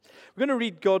We're going to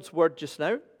read God's word just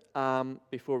now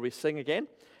before we sing again.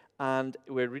 And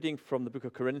we're reading from the book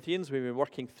of Corinthians. We've been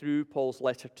working through Paul's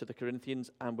letter to the Corinthians,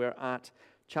 and we're at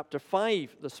chapter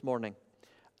 5 this morning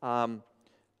of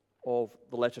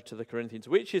the letter to the Corinthians,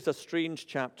 which is a strange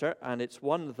chapter, and it's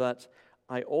one that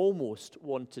I almost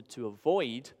wanted to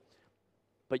avoid,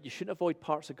 but you shouldn't avoid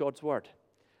parts of God's word.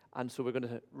 And so we're going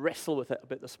to wrestle with it a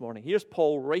bit this morning. Here's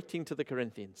Paul writing to the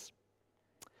Corinthians.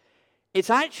 It's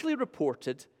actually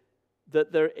reported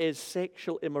that there is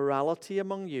sexual immorality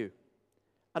among you,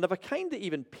 and of a kind that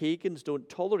even pagans don't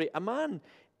tolerate. A man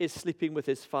is sleeping with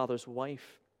his father's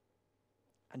wife,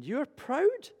 and you are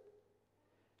proud?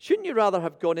 Shouldn't you rather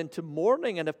have gone into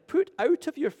mourning and have put out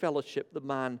of your fellowship the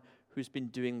man who's been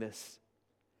doing this?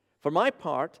 For my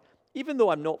part, even though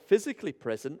I'm not physically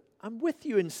present, I'm with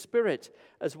you in spirit,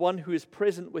 as one who is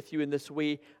present with you in this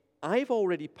way. I've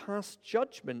already passed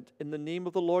judgment in the name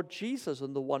of the Lord Jesus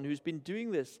on the one who's been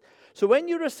doing this. So when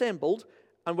you're assembled,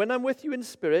 and when I'm with you in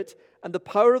spirit, and the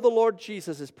power of the Lord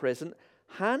Jesus is present,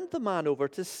 hand the man over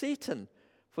to Satan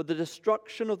for the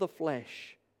destruction of the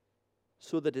flesh,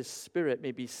 so that his spirit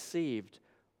may be saved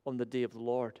on the day of the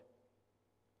Lord.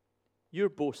 Your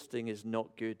boasting is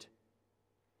not good.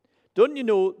 Don't you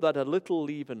know that a little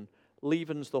leaven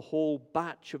leavens the whole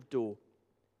batch of dough?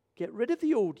 Get rid of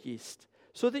the old yeast,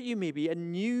 so that you may be a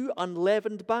new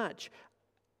unleavened batch,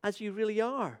 as you really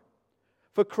are.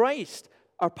 For Christ,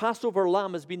 our Passover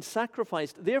lamb, has been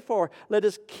sacrificed. Therefore, let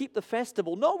us keep the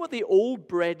festival, not with the old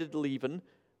breaded leaven,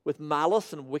 with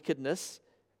malice and wickedness,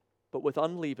 but with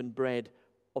unleavened bread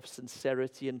of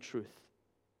sincerity and truth.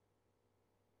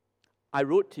 I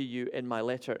wrote to you in my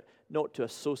letter not to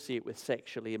associate with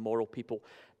sexually immoral people,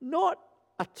 not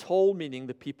at all meaning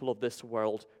the people of this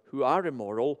world who are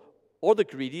immoral, or the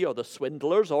greedy, or the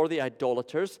swindlers, or the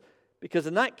idolaters, because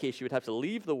in that case you would have to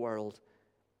leave the world.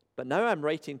 But now I'm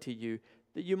writing to you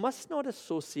that you must not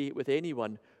associate with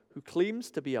anyone who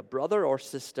claims to be a brother or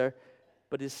sister,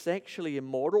 but is sexually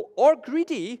immoral, or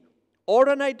greedy, or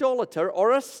an idolater,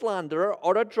 or a slanderer,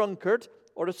 or a drunkard,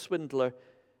 or a swindler.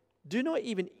 Do not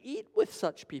even eat with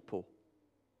such people.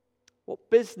 What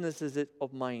business is it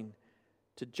of mine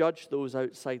to judge those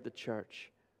outside the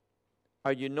church?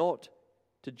 Are you not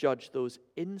to judge those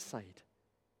inside?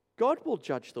 God will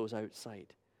judge those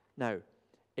outside. Now,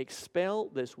 expel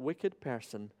this wicked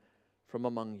person from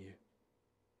among you.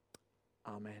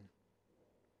 Amen.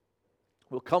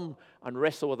 We'll come and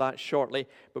wrestle with that shortly,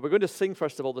 but we're going to sing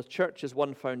first of all. The church's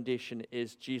one foundation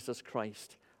is Jesus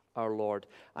Christ, our Lord.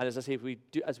 And as I say,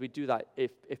 as we do that,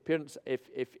 if parents,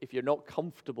 if you're not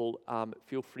comfortable,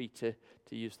 feel free to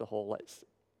use the hall.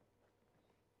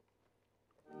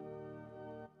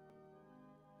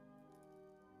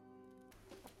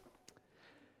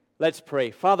 Let's pray.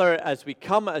 Father, as we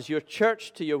come as your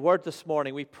church to your word this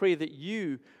morning, we pray that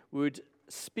you would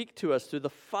speak to us through the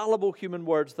fallible human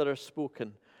words that are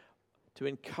spoken to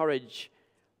encourage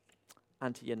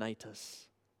and to unite us.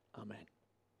 Amen.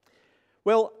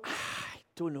 Well, I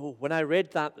don't know. When I read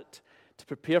that to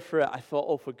prepare for it, I thought,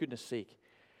 oh, for goodness sake.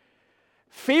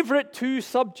 Favorite two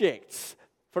subjects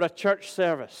for a church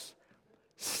service: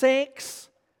 sex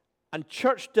and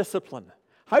church discipline.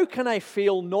 How can I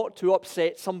fail not to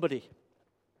upset somebody?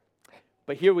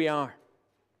 But here we are.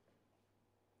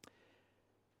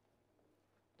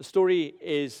 The story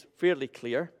is fairly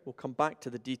clear. We'll come back to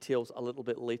the details a little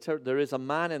bit later. There is a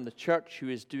man in the church who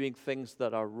is doing things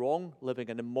that are wrong, living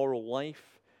an immoral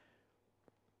life.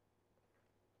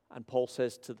 And Paul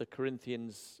says to the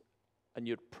Corinthians, and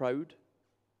you're proud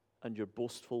and you're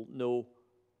boastful. No,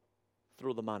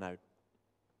 throw the man out.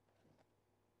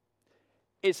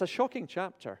 It's a shocking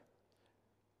chapter.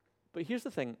 But here's the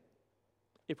thing.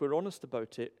 If we're honest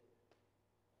about it,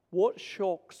 what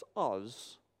shocks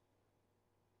us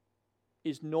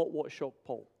is not what shocked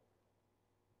Paul.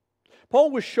 Paul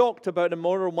was shocked about an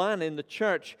immoral man in the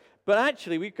church, but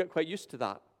actually we've got quite used to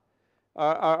that.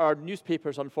 Our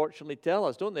newspapers unfortunately tell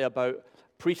us, don't they, about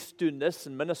priests doing this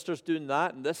and ministers doing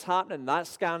that and this happening, that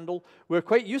scandal. We're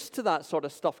quite used to that sort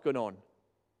of stuff going on.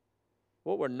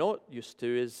 What we're not used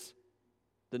to is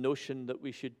the notion that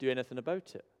we should do anything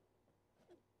about it.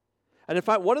 And in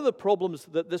fact, one of the problems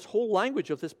that this whole language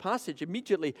of this passage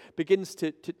immediately begins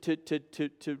to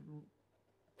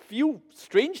feel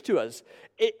strange to us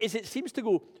is it seems to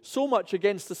go so much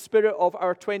against the spirit of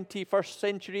our 21st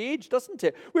century age, doesn't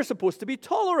it? We're supposed to be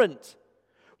tolerant.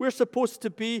 We're supposed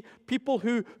to be people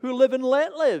who live and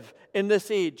let live in this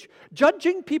age.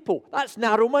 Judging people, that's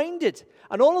narrow-minded.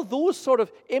 And all of those sort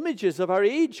of images of our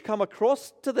age come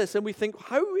across to this, and we think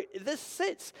how this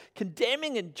sits,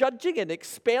 condemning and judging and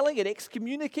expelling and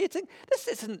excommunicating. This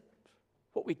isn't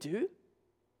what we do.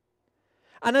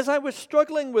 And as I was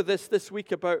struggling with this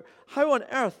week about how on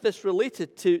earth this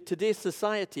related to today's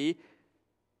society,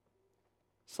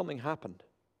 something happened.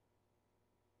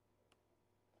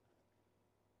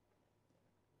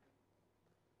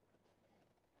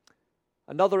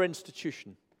 Another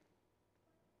institution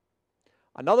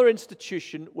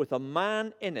with a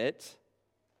man in it,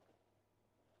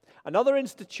 another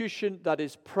institution that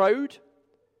is proud,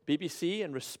 BBC,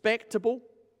 and respectable,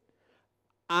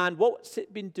 and what's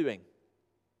it been doing?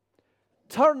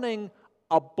 Turning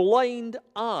a blind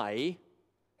eye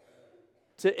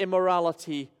to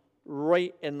immorality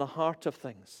right in the heart of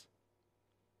things.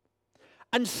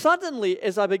 And suddenly,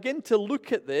 as I begin to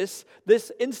look at this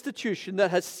institution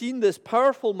that has seen this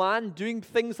powerful man doing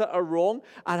things that are wrong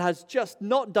and has just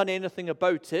not done anything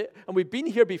about it, and we've been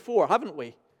here before, haven't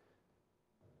we?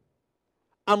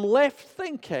 I'm left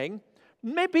thinking,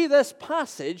 maybe this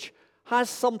passage has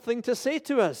something to say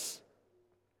to us.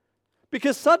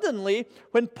 Because suddenly,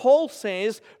 when Paul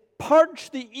says,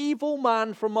 purge the evil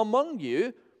man from among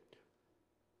you,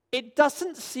 it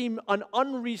doesn't seem an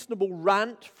unreasonable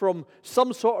rant from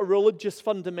some sort of religious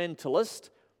fundamentalist.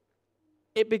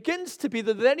 It begins to be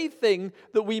the very thing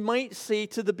that we might say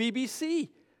to the BBC.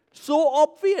 So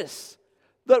obvious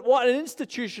that what an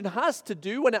institution has to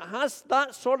do when it has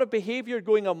that sort of behavior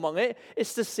going among it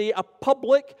is to say a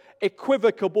public,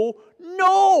 equivocable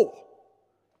no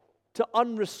to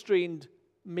unrestrained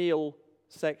male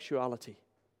sexuality.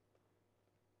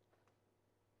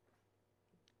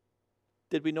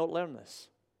 Did we not learn this?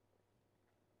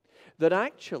 That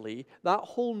actually, that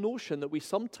whole notion that we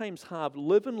sometimes have,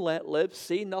 live and let live,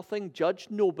 say nothing, judge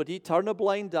nobody, turn a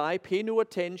blind eye, pay no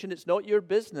attention, it's not your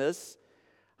business,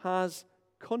 has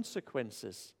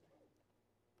consequences.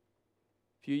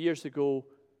 A few years ago,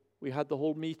 we had the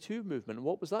whole Me Too movement.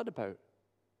 What was that about?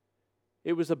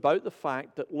 It was about the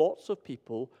fact that lots of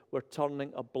people were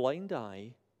turning a blind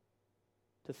eye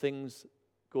to things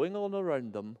going on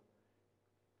around them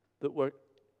that were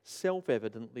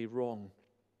self-evidently wrong.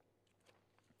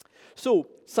 So,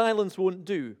 silence won't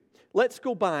do. Let's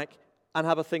go back and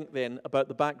have a think then about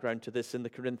the background to this in the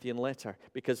Corinthian letter,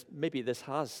 because maybe this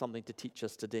has something to teach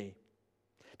us today.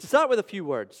 To start with a few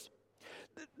words,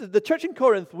 the church in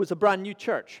Corinth was a brand new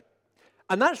church.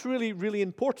 And that's really, really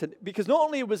important, because not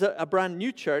only was it a brand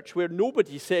new church where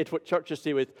nobody said what churches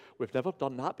say with, we've never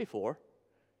done that before.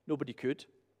 Nobody could.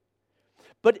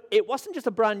 But it wasn't just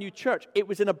a brand new church. It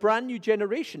was in a brand new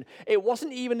generation. It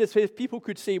wasn't even as if people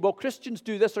could say, well, Christians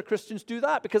do this or Christians do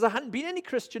that, because there hadn't been any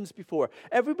Christians before.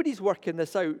 Everybody's working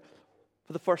this out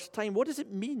for the first time. What does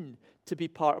it mean to be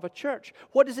part of a church?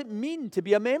 What does it mean to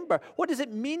be a member? What does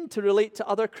it mean to relate to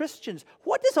other Christians?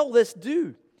 What does all this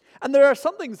do? And there are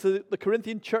some things that the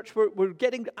Corinthian church were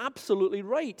getting absolutely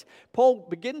right. Paul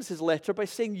begins his letter by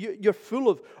saying you're full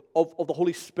of the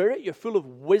Holy Spirit, you're full of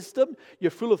wisdom,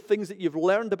 you're full of things that you've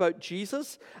learned about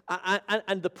Jesus,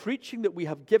 and the preaching that we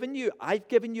have given you, I've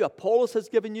given you, Apollos has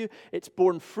given you, it's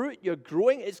borne fruit, you're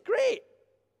growing, it's great.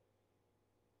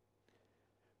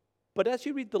 But as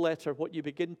you read the letter, what you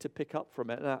begin to pick up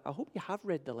from it, and I hope you have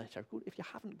read the letter, if you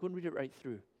haven't, go and read it right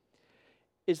through,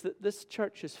 is that this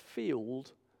church has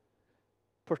failed,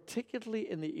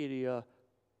 particularly in the area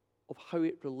of how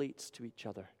it relates to each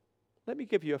other. Let me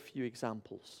give you a few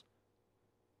examples.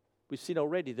 We've seen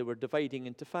already they were dividing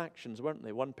into factions, weren't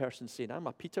they? One person saying, I'm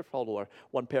a Peter follower.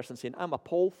 One person saying, I'm a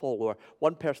Paul follower.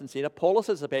 One person saying, Apollos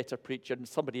is a better preacher. And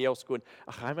somebody else going,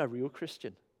 I'm a real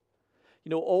Christian. You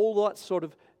know, all that sort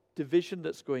of division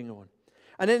that's going on.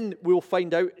 And then we'll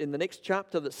find out in the next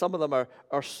chapter that some of them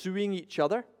are suing each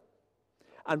other.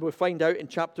 And we'll find out in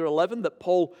chapter 11 that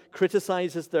Paul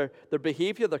criticizes their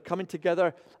behavior. They're coming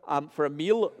together for a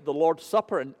meal, the Lord's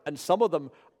Supper, and some of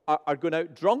them are going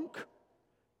out drunk,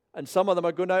 and some of them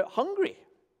are going out hungry.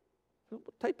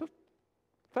 What type of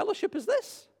fellowship is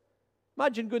this?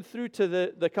 Imagine going through to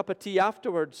the cup of tea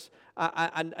afterwards,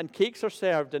 and cakes are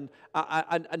served, and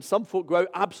some folk go out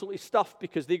absolutely stuffed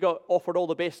because they got offered all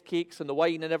the best cakes and the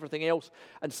wine and everything else,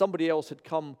 and somebody else had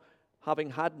come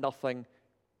having had nothing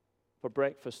for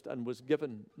breakfast and was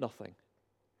given nothing.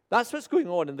 That's what's going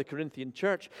on in the Corinthian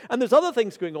church. And there's other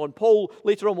things going on. Paul,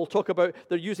 later on, will talk about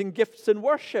they're using gifts in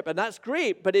worship, and that's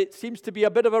great, but it seems to be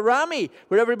a bit of a rammy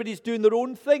where everybody's doing their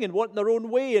own thing and wanting their own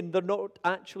way, and they're not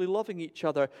actually loving each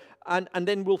other. And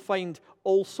then we'll find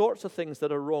all sorts of things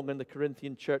that are wrong in the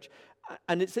Corinthian church.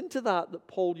 And it's into that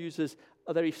Paul uses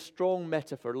a very strong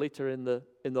metaphor later in the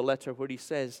letter where he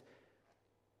says,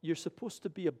 you're supposed to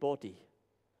be a body.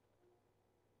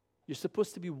 You're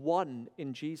supposed to be one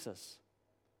in Jesus.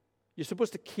 You're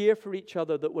supposed to care for each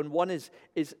other, that when one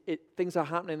things are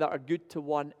happening that are good to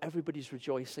one, everybody's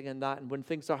rejoicing in that. And when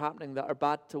things are happening that are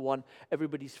bad to one,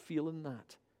 everybody's feeling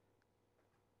that.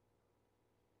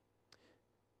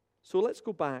 So let's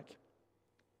go back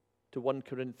to 1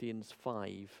 Corinthians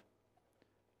 5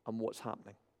 and what's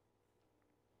happening.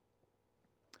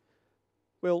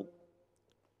 Well,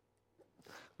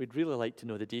 we'd really like to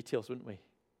know the details, wouldn't we,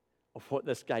 of what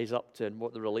this guy's up to and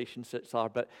what the relationships are.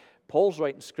 But Paul's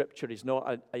writing scripture. He's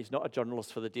not a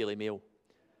journalist for the Daily Mail.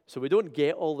 So we don't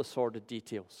get all the sordid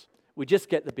details. We just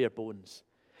get the bare bones.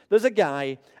 There's a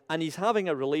guy, and he's having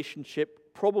a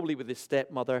relationship, probably with his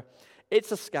stepmother.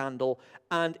 It's a scandal,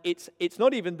 and it's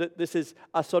not even that this is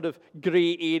a sort of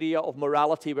grey area of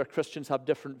morality where Christians have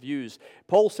different views.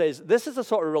 Paul says this is a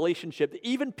sort of relationship that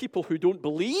even people who don't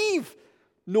believe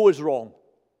know is wrong.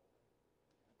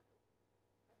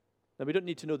 Now, we don't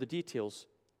need to know the details,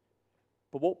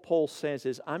 but what Paul says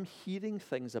is, I'm hearing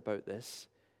things about this.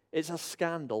 It's a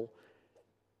scandal,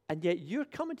 and yet you're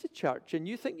coming to church, and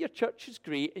you think your church is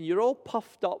great, and you're all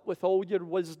puffed up with all your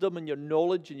wisdom and your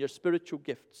knowledge and your spiritual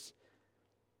gifts.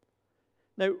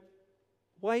 Now,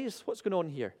 what's going on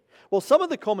here? Well, some of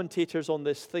the commentators on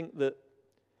this think that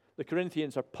the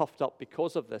Corinthians are puffed up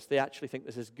because of this. They actually think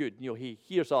this is good. You know, hey,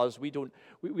 here's us.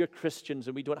 We're Christians,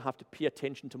 and we don't have to pay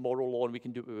attention to moral law, and we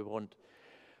can do what we want.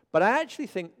 But I actually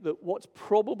think that what's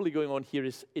probably going on here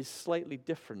is slightly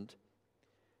different.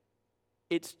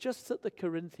 It's just that the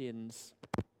Corinthians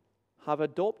have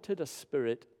adopted a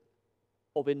spirit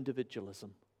of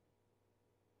individualism.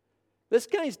 This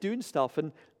guy's doing stuff,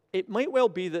 and it might well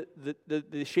be that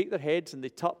they shake their heads and they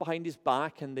tap behind his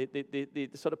back and they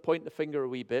sort of point the finger a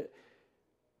wee bit.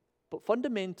 But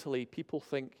fundamentally, people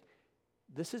think,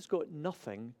 this has got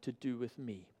nothing to do with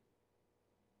me.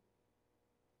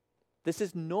 This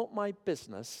is not my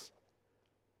business,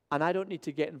 and I don't need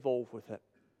to get involved with it.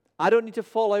 I don't need to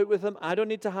fall out with him. I don't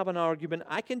need to have an argument.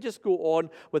 I can just go on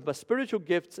with my spiritual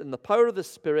gifts and the power of the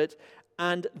Spirit,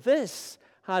 and this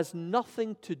has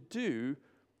nothing to do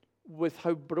with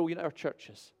how brilliant our church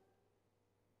is.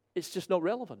 It's just not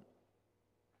relevant.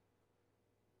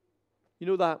 You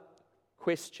know that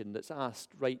question that's asked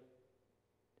right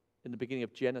in the beginning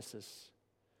of Genesis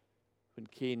when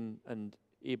Cain and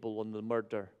Abel on the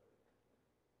murder?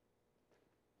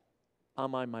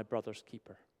 Am I my brother's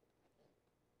keeper?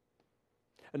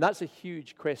 And that's a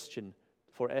huge question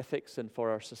for ethics and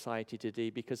for our society today,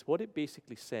 because what it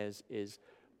basically says is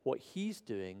what he's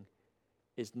doing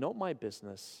is not my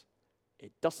business.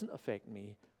 It doesn't affect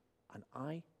me, and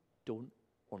I don't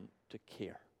want to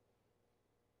care.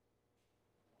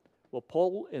 Well,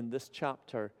 Paul in this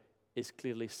chapter is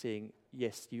clearly saying,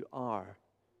 yes, you are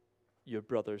your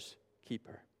brother's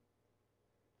keeper.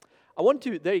 I want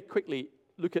to very quickly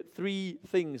look at three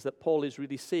things that Paul is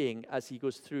really saying as he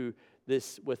goes through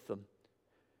this with them.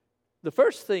 The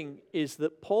first thing is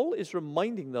that Paul is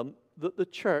reminding them that the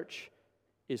church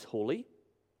is holy.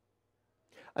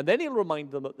 And then he'll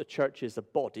remind them that the church is a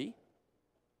body.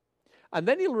 And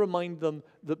then he'll remind them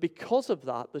that because of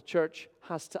that, the church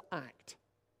has to act.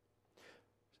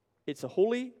 It's a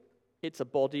holy, it's a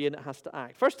body, and it has to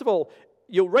act. First of all,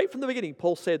 right from the beginning,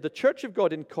 Paul said, the church of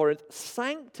God in Corinth,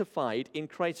 sanctified in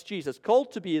Christ Jesus,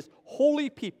 called to be his holy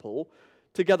people,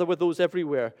 together with those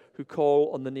everywhere who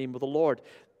call on the name of the Lord.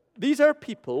 These are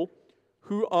people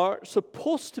who are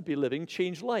supposed to be living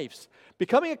changed lives.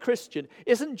 Becoming a Christian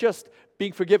isn't just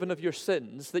being forgiven of your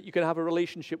sins, that you can have a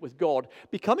relationship with God.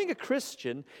 Becoming a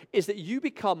Christian is that you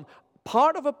become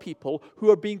part of a people who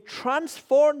are being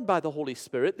transformed by the Holy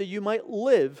Spirit, that you might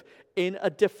live in a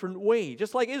different way.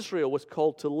 Just like Israel was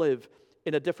called to live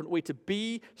in a different way, to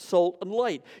be salt and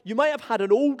light. You might have had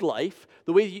an old life,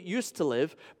 the way you used to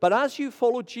live, but as you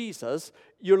follow Jesus,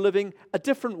 you're living a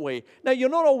different way. Now,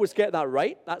 you'll not always get that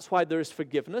right. That's why there is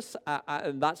forgiveness,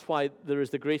 and that's why there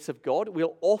is the grace of God.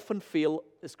 We'll often fail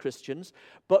as Christians,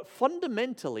 but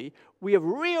fundamentally, we have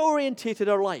reorientated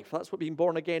our life. That's what being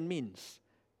born again means,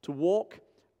 to walk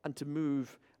and to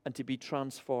move and to be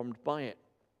transformed by it.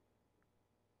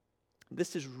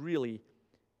 This is really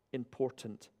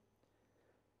important.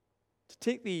 To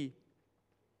take the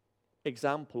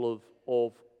example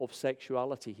of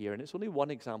sexuality here, and it's only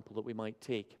one example that we might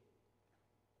take.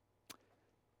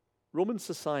 Roman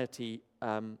society,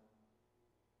 to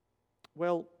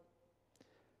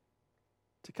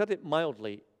cut it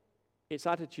mildly, its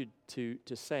attitude to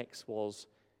sex was,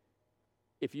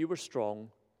 if you were strong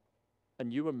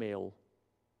and you were male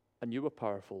and you were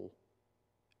powerful,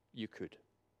 you could.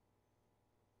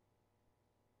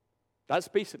 That's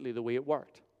basically the way it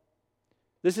worked.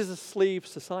 This is a slave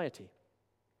society.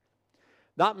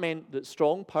 That meant that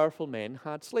strong, powerful men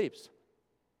had slaves.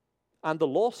 And the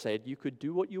law said you could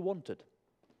do what you wanted.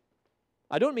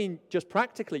 I don't mean just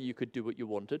practically you could do what you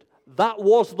wanted. That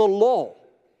was the law.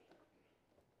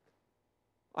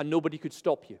 And nobody could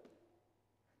stop you.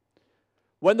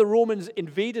 When the Romans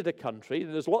invaded a country,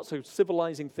 there's lots of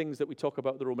civilizing things that we talk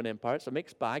about the Roman Empire, it's a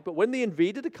mixed bag, but when they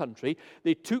invaded a country,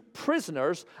 they took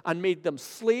prisoners and made them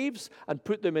slaves and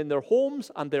put them in their homes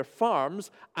and their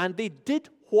farms, and they did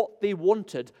what they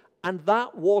wanted, and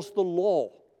that was the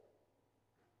law.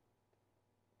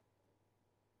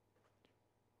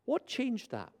 What changed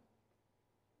that?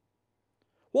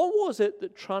 What was it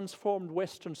that transformed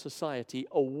Western society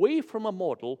away from a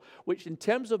model which, in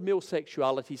terms of male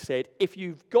sexuality, said, if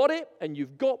you've got it and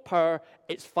you've got power,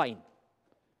 it's fine?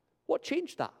 What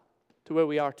changed that to where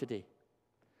we are today?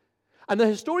 And the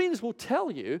historians will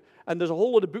tell you, and there's a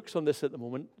whole lot of books on this at the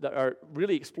moment that are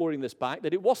really exploring this back,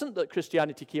 that it wasn't that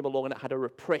Christianity came along and it had a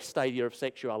repressed idea of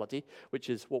sexuality, which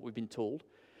is what we've been told.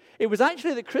 It was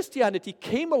actually that Christianity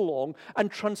came along and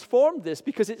transformed this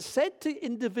because it said to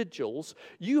individuals,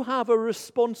 you have a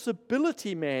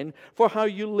responsibility, men, for how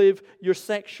you live your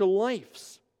sexual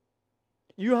lives.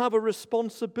 You have a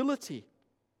responsibility.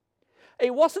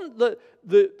 It wasn't that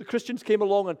the Christians came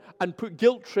along and put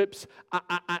guilt trips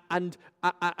and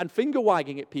finger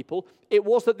wagging at people. It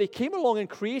was that they came along and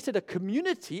created a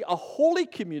community, a holy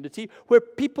community, where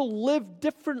people lived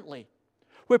differently.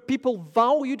 Where people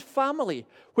valued family,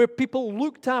 where people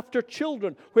looked after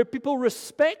children, where people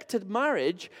respected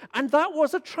marriage, and that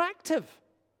was attractive.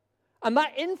 And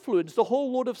that influenced the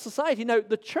whole load of society. Now,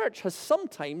 the church has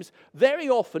sometimes, very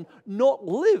often, not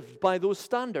lived by those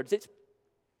standards. It's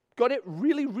got it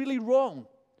really, really wrong.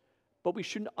 But we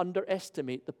shouldn't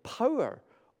underestimate the power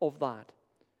of that.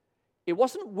 It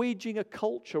wasn't waging a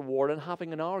culture war and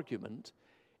having an argument.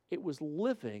 It was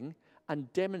living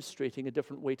and demonstrating a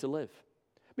different way to live.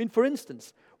 I mean, for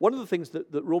instance, one of the things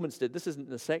that Romans did, this isn't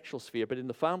in the sexual sphere, but in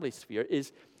the family sphere,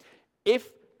 is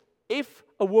if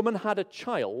a woman had a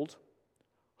child,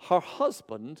 her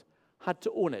husband had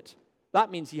to own it.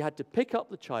 That means he had to pick up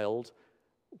the child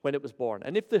when it was born.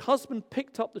 And if the husband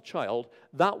picked up the child,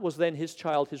 that was then his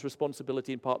child, his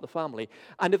responsibility and part of the family.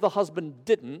 And if the husband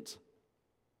didn't,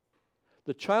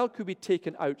 the child could be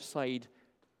taken outside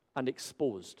and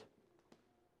exposed,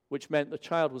 which meant the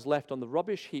child was left on the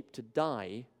rubbish heap to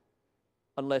die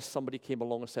unless somebody came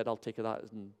along and said, I'll take that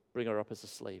and bring her up as a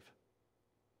slave.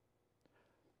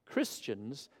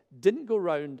 Christians didn't go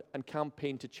around and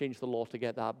campaign to change the law to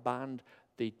get that banned.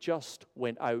 They just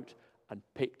went out and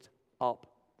picked up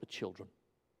the children.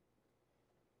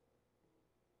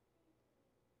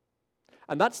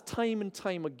 And that's time and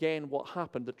time again what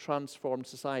happened that transformed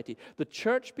society. The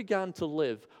church began to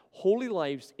live holy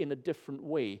lives in a different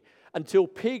way until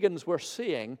pagans were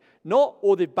saying, not,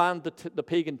 oh, they banned the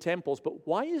pagan temples, but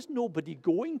why is nobody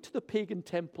going to the pagan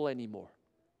temple anymore?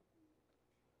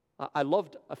 I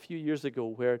loved a few years ago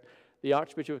where the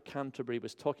Archbishop of Canterbury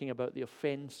was talking about the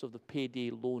offense of the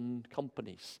payday loan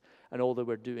companies and all they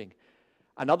were doing.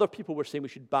 And other people were saying we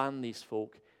should ban these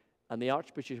folk. And the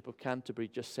Archbishop of Canterbury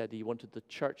just said he wanted the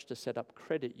church to set up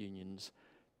credit unions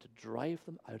to drive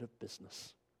them out of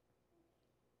business.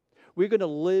 We're going to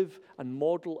live and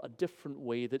model a different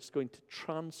way that's going to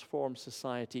transform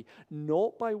society,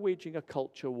 not by waging a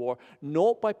culture war,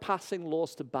 not by passing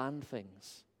laws to ban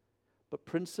things, but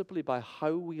principally by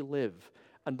how we live.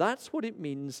 And that's what it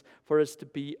means for us to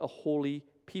be a holy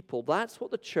people. That's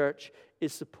what the church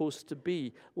is supposed to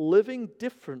be, living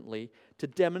differently to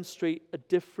demonstrate a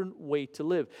different way to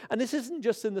live. And this isn't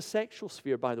just in the sexual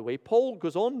sphere, by the way. Paul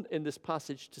goes on in this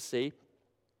passage to say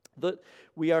that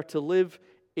we are to live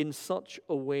in such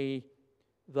a way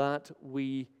that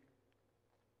we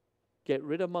get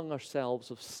rid among ourselves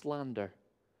of slander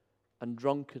and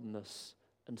drunkenness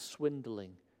and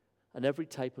swindling and every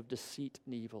type of deceit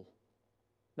and evil.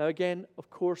 Now again, of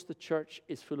course, the church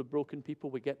is full of broken people.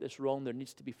 We get this wrong. There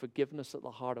needs to be forgiveness at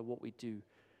the heart of what we do.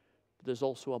 But there's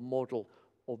also a model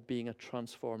of being a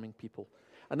transforming people.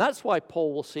 And that's why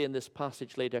Paul will say in this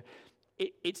passage later,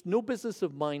 it's no business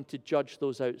of mine to judge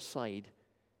those outside.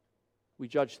 We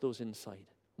judge those inside.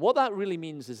 What that really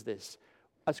means is this.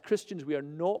 As Christians, we are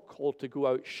not called to go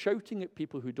out shouting at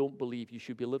people who don't believe you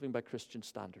should be living by Christian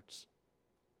standards.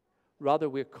 Rather,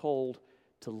 we're called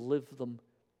to live them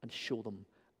and show them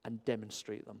and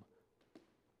demonstrate them.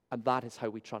 And that is how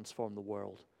we transform the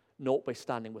world. Not by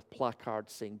standing with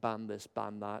placards saying, ban this,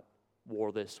 ban that,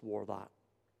 war this, war that.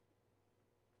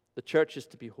 The church is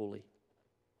to be holy.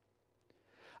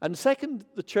 And second,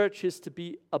 the church is to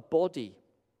be a body.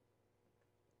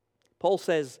 Paul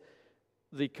says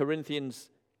the Corinthians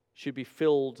should be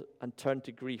filled and turned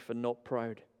to grief and not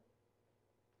proud.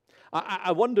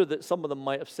 I wonder that some of them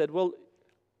might have said, well,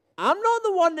 I'm not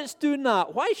the one that's doing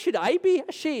that. Why should I be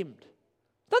ashamed?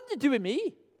 Nothing to do with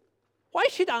me. Why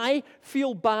should I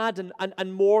feel bad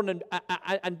and mourn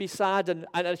and be sad and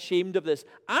ashamed of this?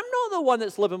 I'm not the one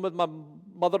that's living with my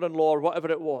mother-in-law or whatever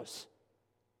it was.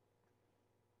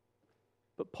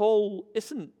 But Paul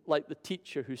isn't like the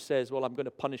teacher who says, well, I'm going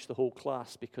to punish the whole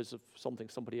class because of something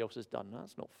somebody else has done.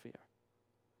 That's not fair.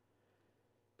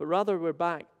 But rather, we're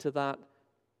back to that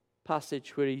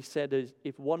passage where he said,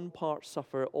 if one part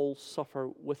suffer, all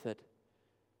suffer with it.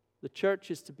 The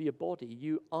church is to be a body.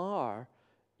 You are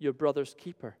your brother's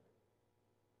keeper.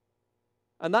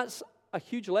 And that's a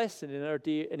huge lesson in our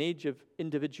day and age of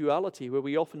individuality, where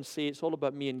we often say it's all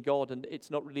about me and God and it's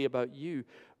not really about you.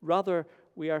 Rather,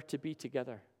 we are to be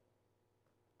together.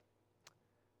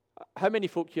 How many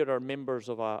folk here are members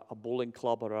of a bowling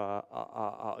club or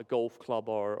a golf club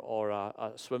or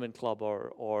a swimming club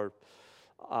or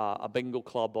a bingo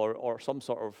club or some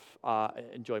sort of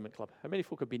enjoyment club? How many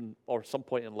folk have been, or some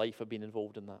point in life have been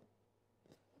involved in that?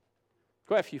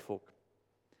 Quite a few folk.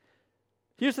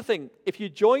 Here's the thing. If you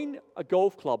join a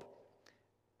golf club,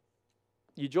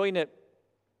 you join it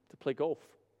to play golf,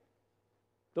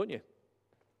 don't you?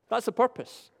 That's the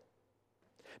purpose.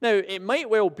 Now, it might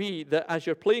well be that as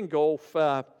you're playing golf,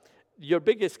 your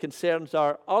biggest concerns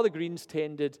are the greens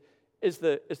tended? Is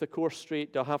the course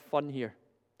straight? Do I have fun here?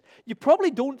 You probably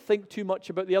don't think too much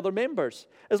about the other members.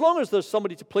 As long as there's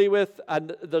somebody to play with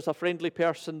and there's a friendly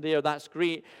person there, that's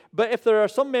great. But if there are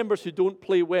some members who don't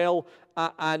play well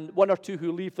and one or two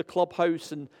who leave the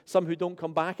clubhouse and some who don't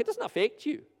come back, it doesn't affect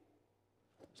you.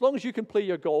 As long as you can play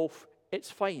your golf, it's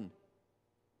fine.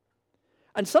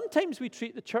 And sometimes we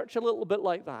treat the church a little bit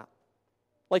like that,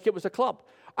 like it was a club.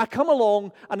 I come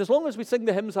along, and as long as we sing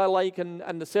the hymns I like and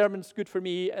the sermon's good for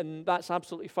me, and that's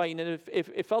absolutely fine. And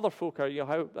if other folk are,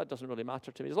 that doesn't really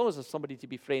matter to me. As long as there's somebody to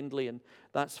be friendly, and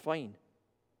that's fine.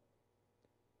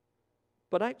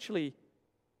 But actually,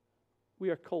 we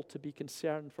are called to be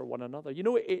concerned for one another.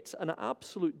 It's an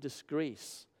absolute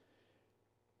disgrace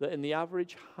that in the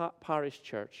average parish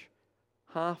church,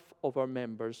 half of our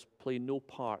members play no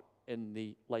part in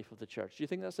the life of the church. Do you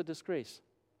think that's a disgrace?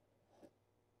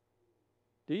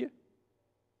 Do you?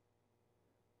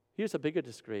 Here's a bigger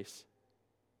disgrace,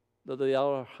 that the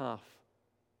other half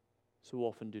so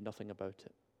often do nothing about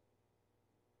it.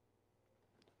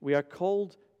 We are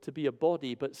called to be a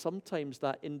body, but sometimes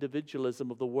that individualism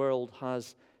of the world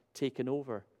has taken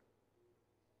over.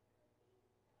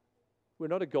 We're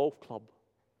not a golf club.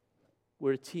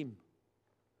 We're a team.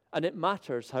 And it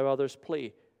matters how others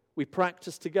play. We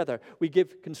practice together. We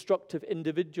give constructive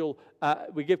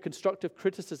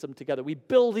criticism together. We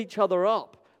build each other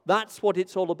up. That's what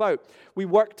it's all about. We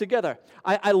work together.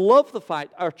 I love the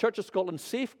fact our Church of Scotland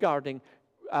safeguarding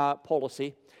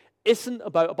policy isn't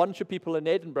about a bunch of people in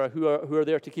Edinburgh who are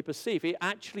there to keep us safe. It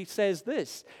actually says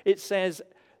this. It says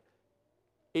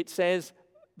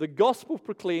the gospel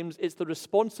proclaims it's the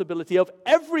responsibility of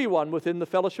everyone within the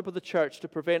fellowship of the church to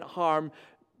prevent harm,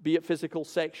 be it physical,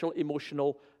 sexual,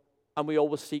 emotional, and we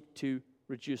always seek to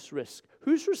reduce risk.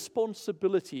 Whose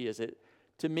responsibility is it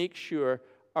to make sure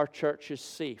our church is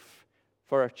safe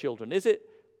for our children? Is it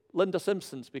Linda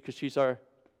Simpson's because she's our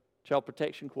child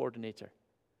protection coordinator?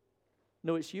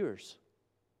 No, it's yours.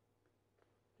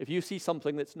 If you see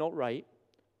something that's not right,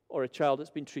 or a child that's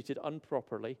been treated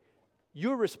improperly,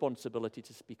 your responsibility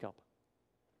to speak up.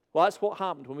 Well, that's what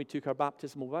happened when we took our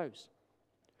baptismal vows.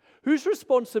 Whose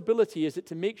responsibility is it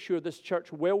to make sure this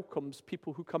church welcomes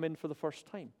people who come in for the first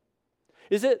time?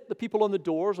 Is it the people on the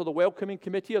doors or the welcoming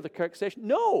committee or the Kirk session?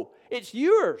 No, it's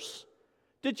yours.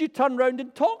 Did you turn around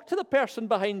and talk to the person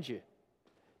behind you?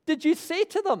 Did you say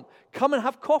to them, come and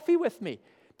have coffee with me?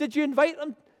 Did you invite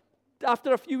them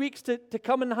after a few weeks to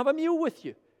come and have a meal with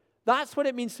you? That's what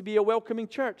it means to be a welcoming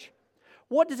church.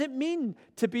 What does it mean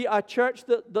to be a church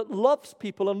that loves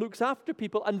people and looks after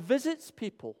people and visits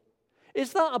people?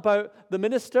 Is that about the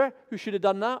minister who should have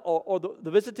done that or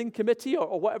the visiting committee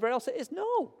or whatever else it is?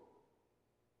 No.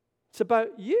 It's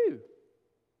about you.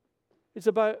 It's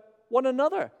about one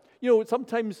another.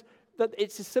 Sometimes that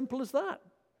it's as simple as that.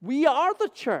 We are the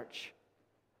church.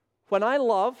 When I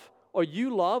love or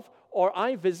you love or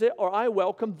I visit or I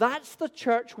welcome, that's the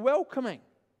church welcoming.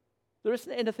 There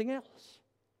isn't anything else.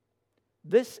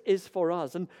 This is for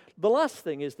us. And the last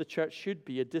thing is the church should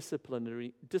be a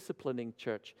disciplining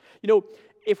church.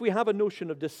 If we have a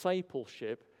notion of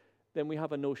discipleship, then we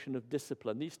have a notion of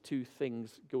discipline. These two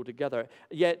things go together.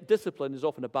 Yet discipline is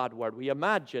often a bad word. We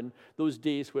imagine those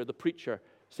days where the preacher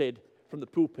said from the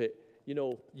pulpit,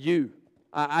 you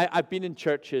I've been in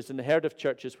churches and heard of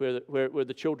churches where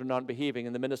the children aren't behaving,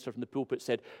 and the minister from the pulpit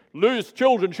said, "Those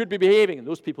children should be behaving," and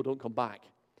those people don't come back.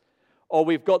 Or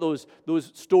we've got those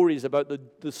stories about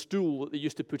the stool that they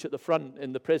used to put at the front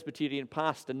in the Presbyterian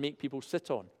past and make people sit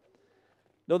on.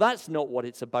 No, that's not what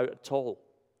it's about at all.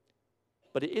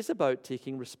 But it is about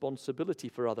taking responsibility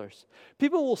for others.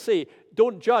 People will say,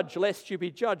 "Don't judge lest you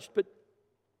be judged," but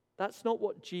that's not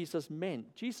what Jesus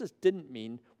meant. Jesus didn't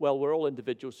mean, well, we're all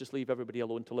individuals, just leave everybody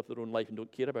alone to live their own life and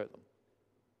don't care about them.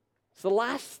 It's the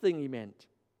last thing he meant.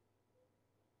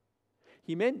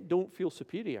 He meant don't feel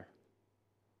superior.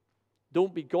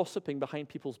 Don't be gossiping behind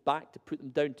people's back to put them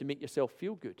down to make yourself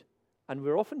feel good. And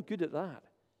we're often good at that.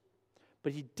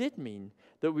 But he did mean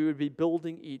that we would be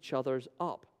building each other's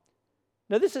up.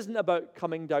 Now, this isn't about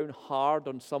coming down hard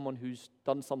on someone who's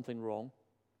done something wrong.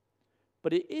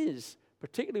 But it is,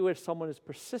 particularly where someone is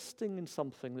persisting in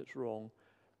something that's wrong,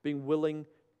 being willing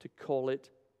to call it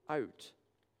out.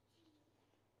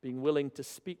 Being willing to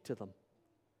speak to them.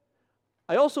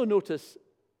 I also notice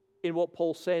in what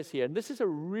Paul says here, and this is a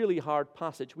really hard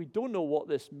passage. We don't know what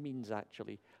this means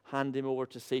actually. Hand him over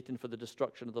to Satan for the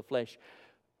destruction of the flesh.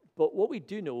 But what we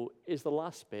do know is the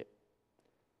last bit,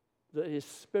 that his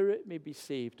spirit may be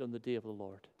saved on the day of the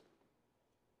Lord.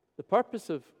 The purpose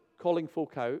of calling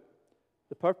folk out,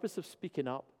 the purpose of speaking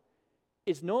up,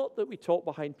 is not that we talk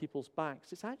behind people's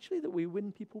backs. It's actually that we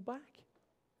win people back.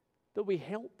 That we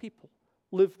help people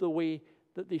live the way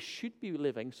that they should be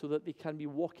living so that they can be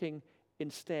walking in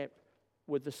step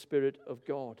with the Spirit of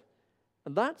God.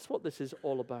 And that's what this is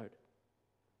all about.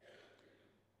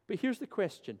 But here's the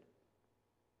question.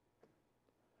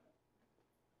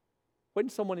 When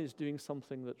someone is doing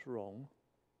something that's wrong,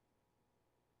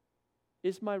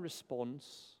 is my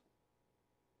response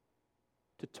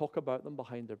to talk about them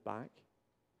behind their back?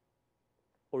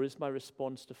 Or is my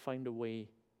response to find a way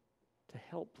to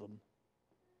help them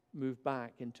move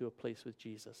back into a place with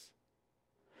Jesus?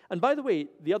 And by the way,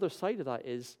 the other side of that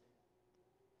is,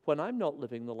 when I'm not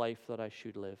living the life that I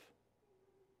should live,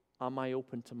 am I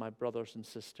open to my brothers and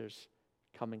sisters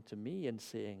coming to me and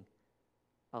saying,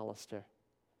 "Alistair,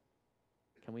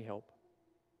 can we help?"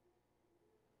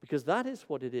 Because that is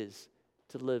what it is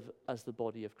to live as the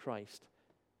body of Christ,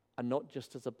 and not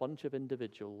just as a bunch of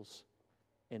individuals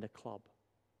in a club.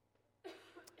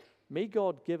 May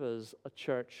God give us a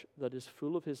church that is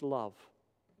full of his love,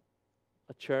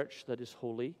 a church that is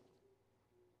holy,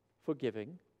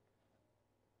 forgiving,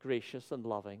 gracious, and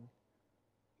loving,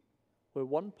 where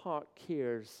one part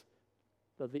cares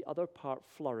that the other part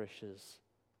flourishes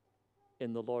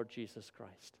in the Lord Jesus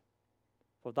Christ.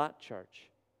 For that church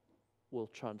will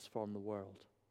transform the world.